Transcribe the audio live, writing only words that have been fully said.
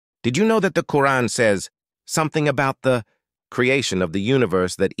Did you know that the Qur'an says something about the creation of the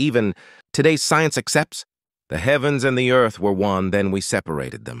universe that even today's science accepts? The heavens and the earth were one, then we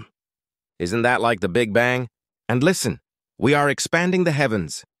separated them. Isn't that like the Big Bang? And listen, we are expanding the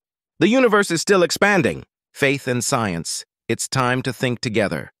heavens. The universe is still expanding. Faith and science, it's time to think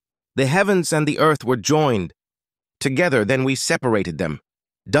together. The heavens and the earth were joined together, then we separated them.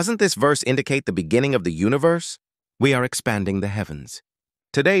 Doesn't this verse indicate the beginning of the universe? We are expanding the heavens.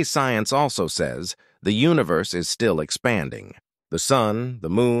 Today's science also says the universe is still expanding. The sun, the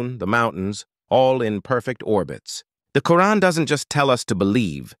moon, the mountains, all in perfect orbits. The Quran doesn't just tell us to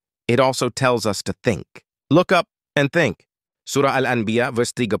believe, it also tells us to think. Look up and think. Surah Al-Anbiya,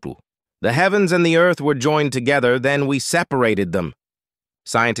 verse 30. The heavens and the earth were joined together, then we separated them.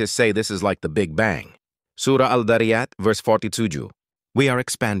 Scientists say this is like the Big Bang. Surah Al-Dariyat, verse 42. We are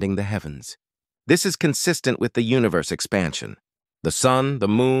expanding the heavens. This is consistent with the universe expansion. The sun, the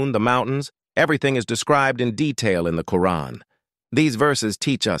moon, the mountains, everything is described in detail in the Quran. These verses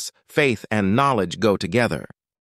teach us faith and knowledge go together.